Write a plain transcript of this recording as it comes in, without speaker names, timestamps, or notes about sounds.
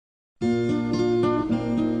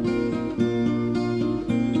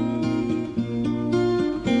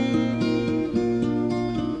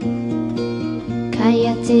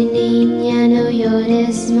Cállate, niña, no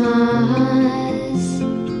llores más.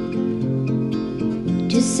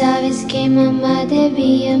 Tú sabes que mamá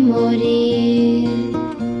debía morir.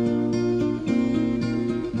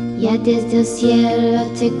 Ya desde el cielo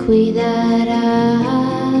te cuidará.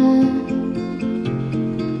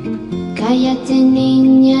 Cállate,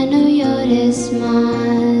 niña, no llores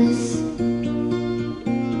más.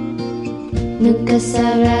 Nunca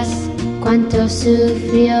sabrás cuánto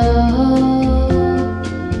sufrió.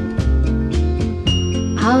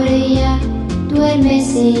 Ahora ya duerme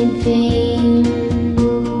sin fin.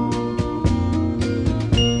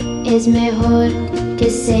 Es mejor que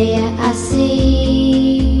sea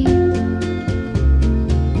así.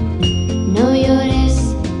 No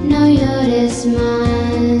llores, no llores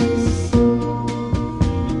más.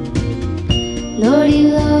 Lori,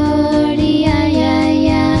 Lori, ay, ay,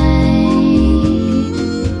 ay.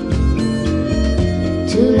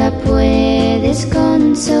 Tú la puedes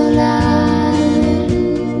consolar.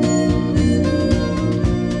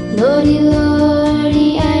 Lori,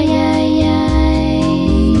 Lori, ay, ay, ay.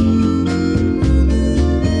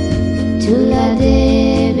 Tú la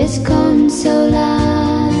debes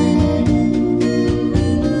consolar.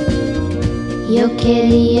 Yo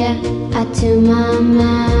quería a tu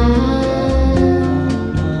mamá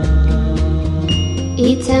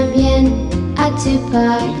y también a tu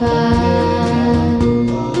papá.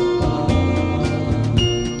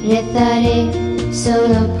 Rezaré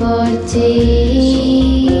solo por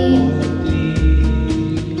ti.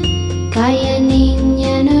 Calla,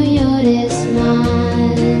 niña, no llores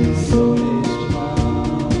más.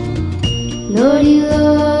 Lori,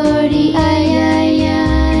 Lori, ay, ay,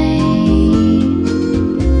 ay.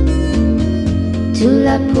 Tú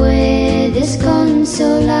la puedes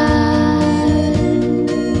consolar.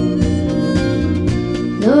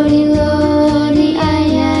 Lori, Lori, ay,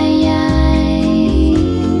 ay, ay.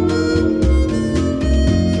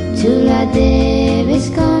 Tú la debes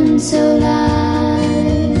consolar.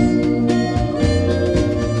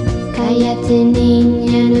 Cállate,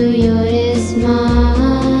 niña, no llores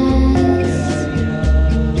más.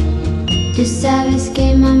 Tú sabes que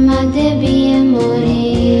mamá debía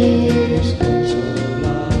morir.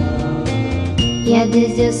 Ya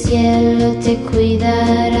desde el cielo te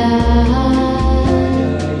cuidará.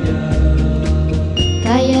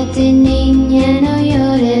 Cállate, niña, no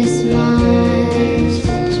llores más.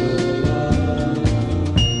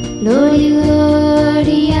 Lori,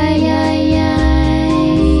 Lori, ay, ay, ay.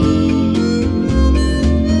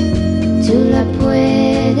 Tú la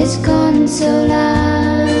puedes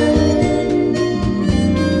consolar.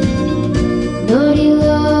 Lori,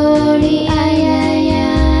 Lori, ay, ay, ay.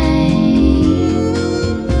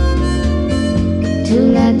 Tú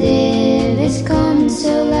la debes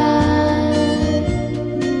consolar.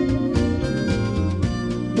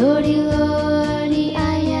 Lori, Lori,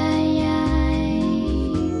 ay, ay, ay.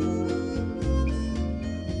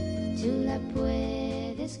 Tú la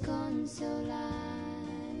puedes consolar.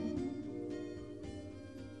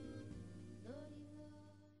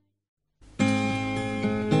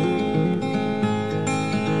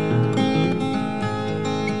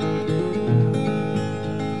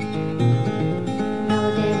 No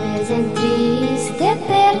debes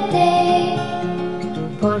entristecerte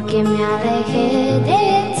porque me alejé de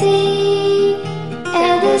ti.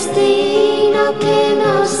 El destino que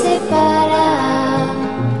nos separa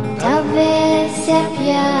tal vez se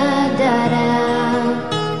apiadará,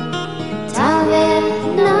 tal vez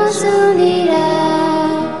nos unirá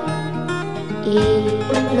y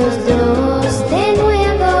los dos de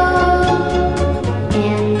nuevo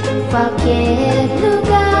en cualquier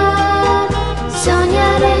lugar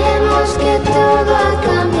soñaremos que todo ha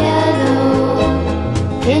cambiado,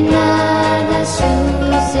 que nada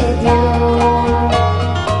sucedió.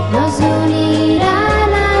 Nos unirá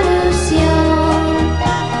la ilusión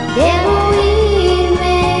de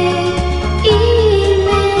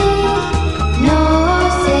irme.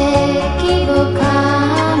 Nos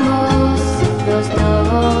equivocamos los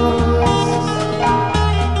dos.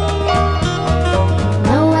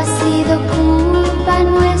 No ha sido culpa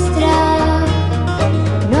nuestra,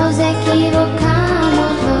 nos equivocamos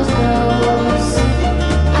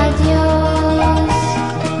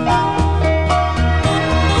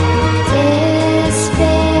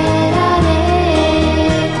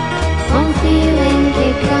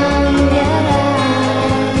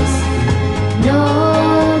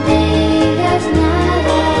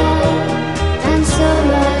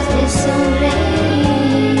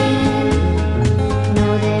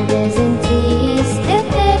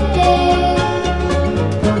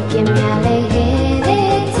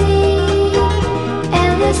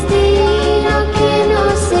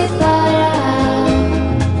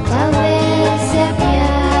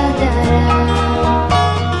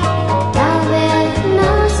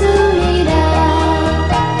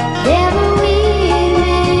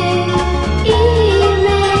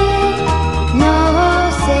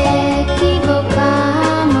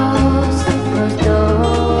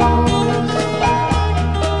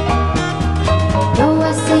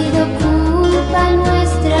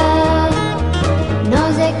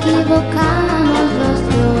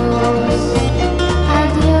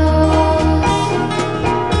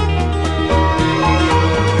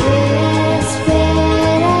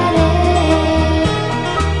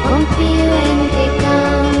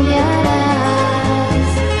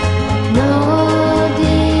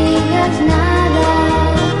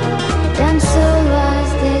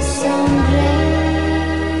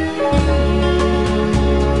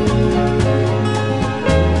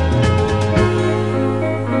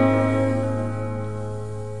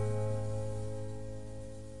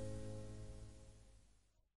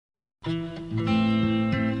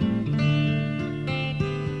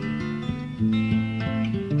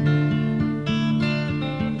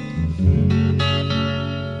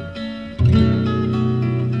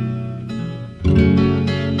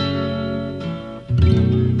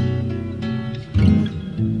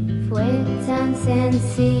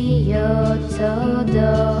sencillo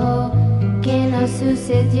todo, que no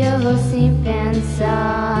sucedió sin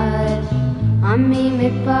pensar. A mí me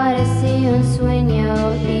pareció un sueño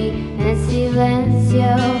y en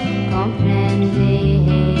silencio comprendí.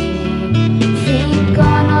 Sin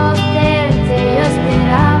conocerte yo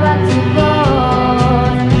esperaba tu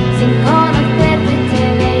voz, sin conocerte te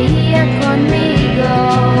veía conmigo,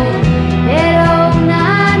 pero una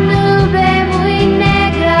nube muy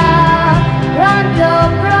negra pronto,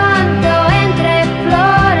 pronto entre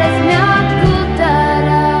flores me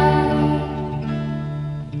ocultará.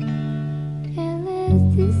 Él es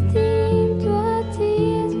distinto a ti,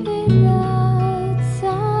 es verdad,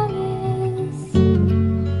 sabes.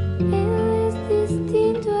 Él es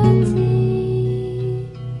distinto a ti.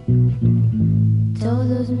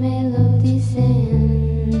 Todos me lo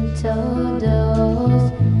dicen, todos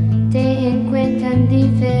te encuentran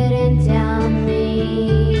diferente a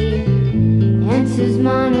mí. En sus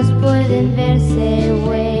manos pueden verse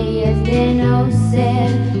huellas de no ser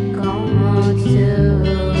como tú.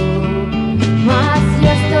 Mas yo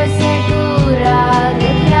estoy segura de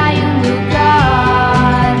que hay un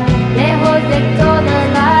lugar lejos de todas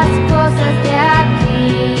las cosas de aquí,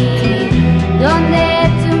 donde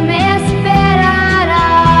tú me esperarás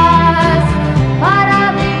para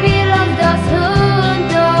vivir los dos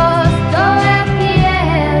juntos todo el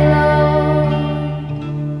cielo.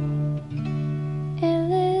 Él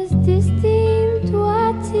es distinto a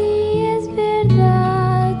ti, es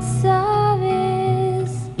verdad, sabes.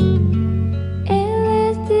 Él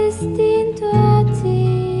es distinto a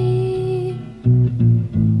ti.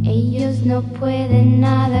 Ellos no pueden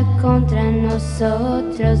nada contra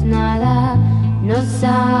nosotros, nada, no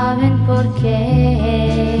saben por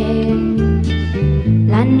qué.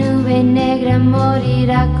 La nube negra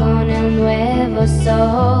morirá con el nuevo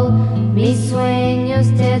sol, mis sueños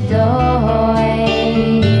te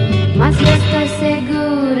doy. Mas yo estoy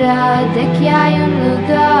segura de que hay un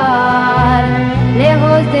lugar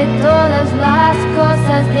lejos de todas las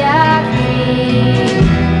cosas de aquí,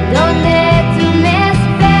 donde tú me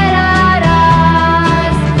esperarás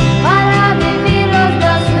para vivir los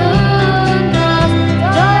dos juntos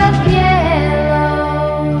todo el cielo.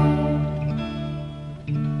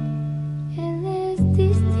 Él es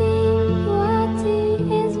distinto a ti,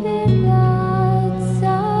 es verdad,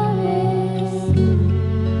 sabes.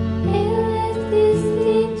 Él es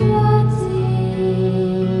distinto a ti.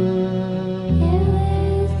 Él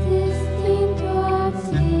es distinto a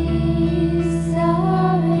ti, sabes.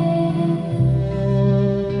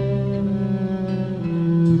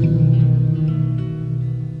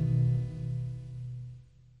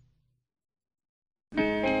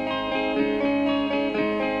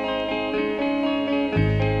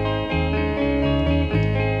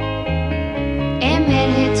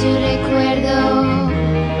 Emerge tu recuerdo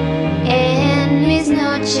en mis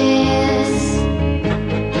noches,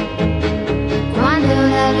 cuando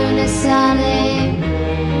la luna sale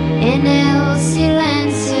en el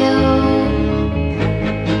silencio,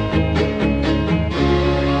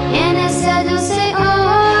 en esa dulce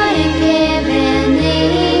hora en que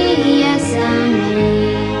venías a mí.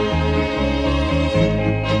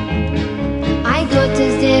 Hay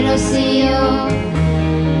gotas de rocío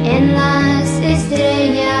en las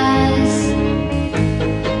estrellas,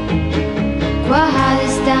 cuajada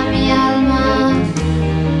está mi alma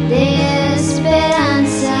de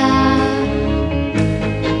esperanza.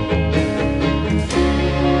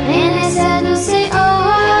 En esa dulce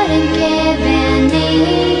hora en que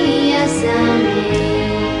venías a mí,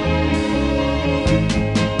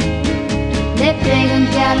 le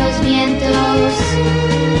pregunté a los vientos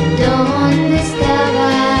dónde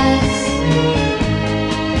estabas.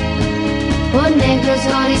 Por negros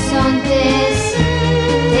horizontes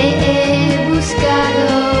te he buscado.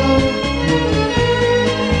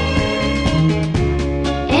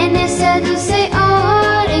 En esa dulce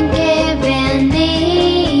hora en que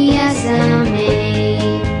venías a mí,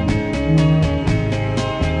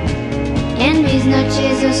 en mis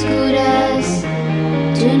noches oscuras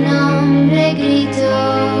tu nombre grito,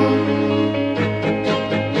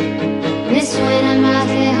 me suena más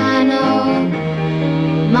lejano,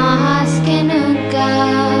 más que nunca.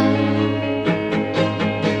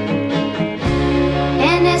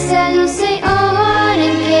 En esa dulce hora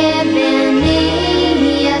en que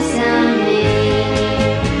venías a mí,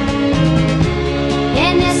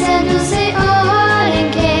 en esa dulce hora en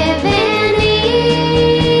que venías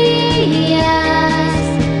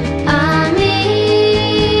a mí.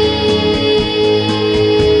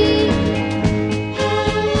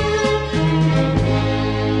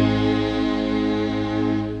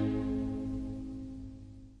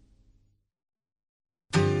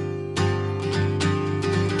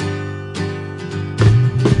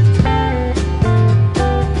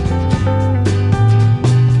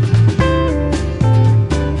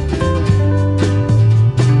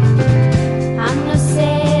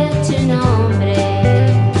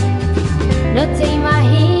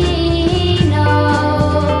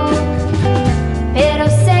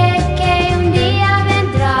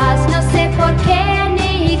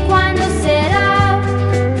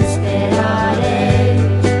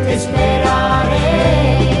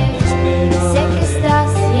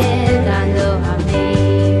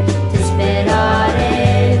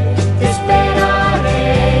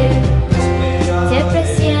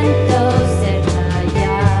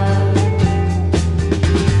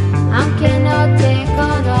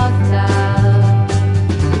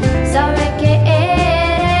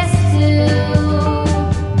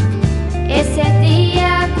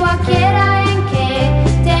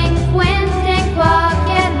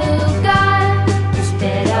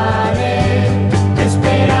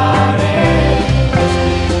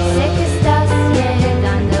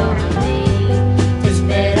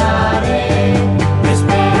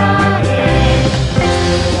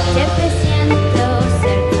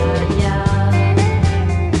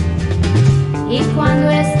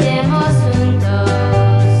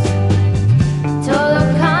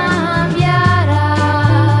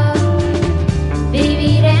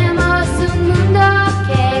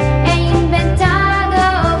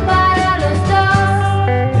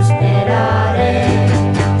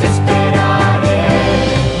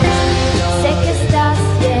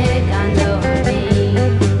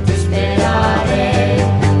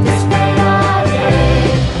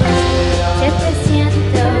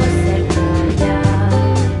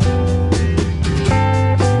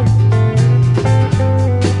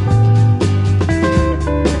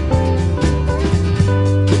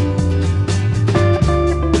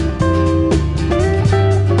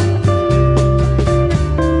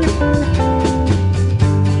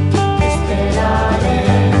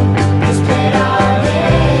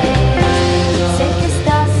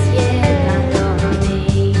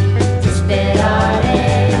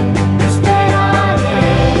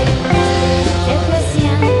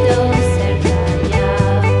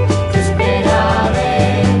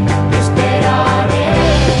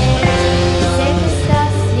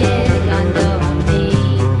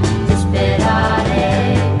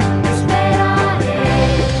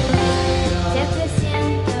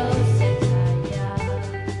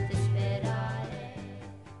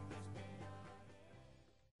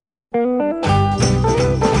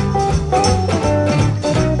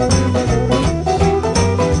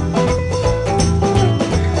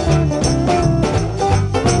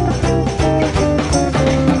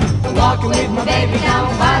 down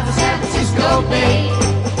by the San Francisco Bay.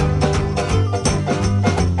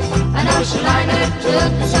 An ocean liner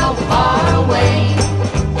took me so far away.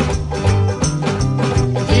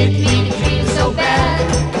 It didn't mean to treat her so bad.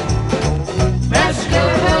 Best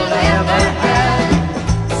girl I ever had.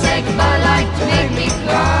 Say goodbye like to make me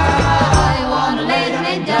cry. I wanna lay down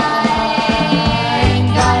and die. Ain't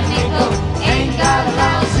got a nickel, ain't got a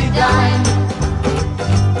lousy dime.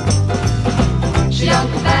 She don't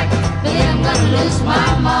come back, but then I'm gonna lose my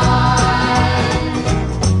mind.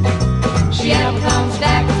 She never comes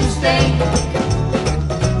back to stay.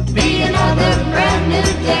 Be another brand new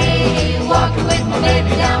day. Walking with my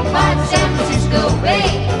baby down by the San Francisco Bay.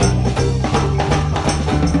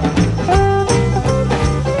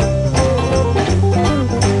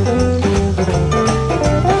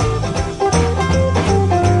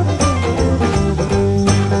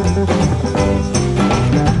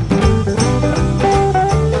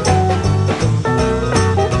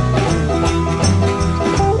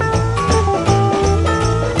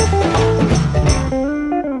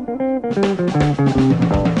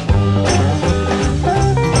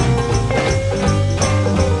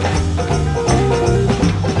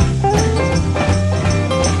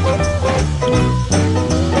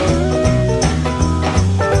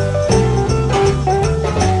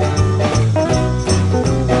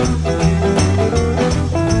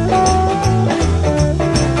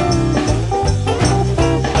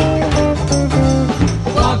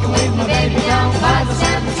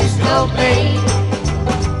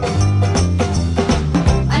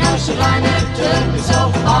 An ocean liner took me so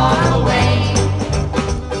far away.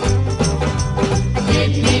 I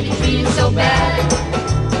didn't mean to treat her so bad.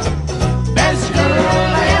 Best girl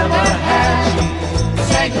I ever had.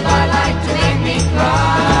 Say goodbye like to make me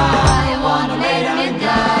cry. I wanna lay down and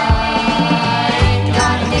die. Ain't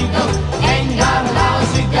got a nickel, ain't got a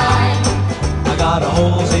lousy dime. I got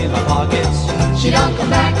holes in my pockets. She don't come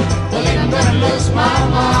back, but then I'm gonna lose my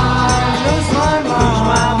mind. Lose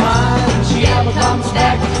my mind. She ever comes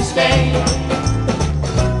back to stay.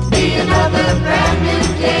 Be another brand new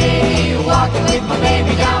day. Walking with my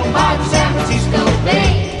baby down by the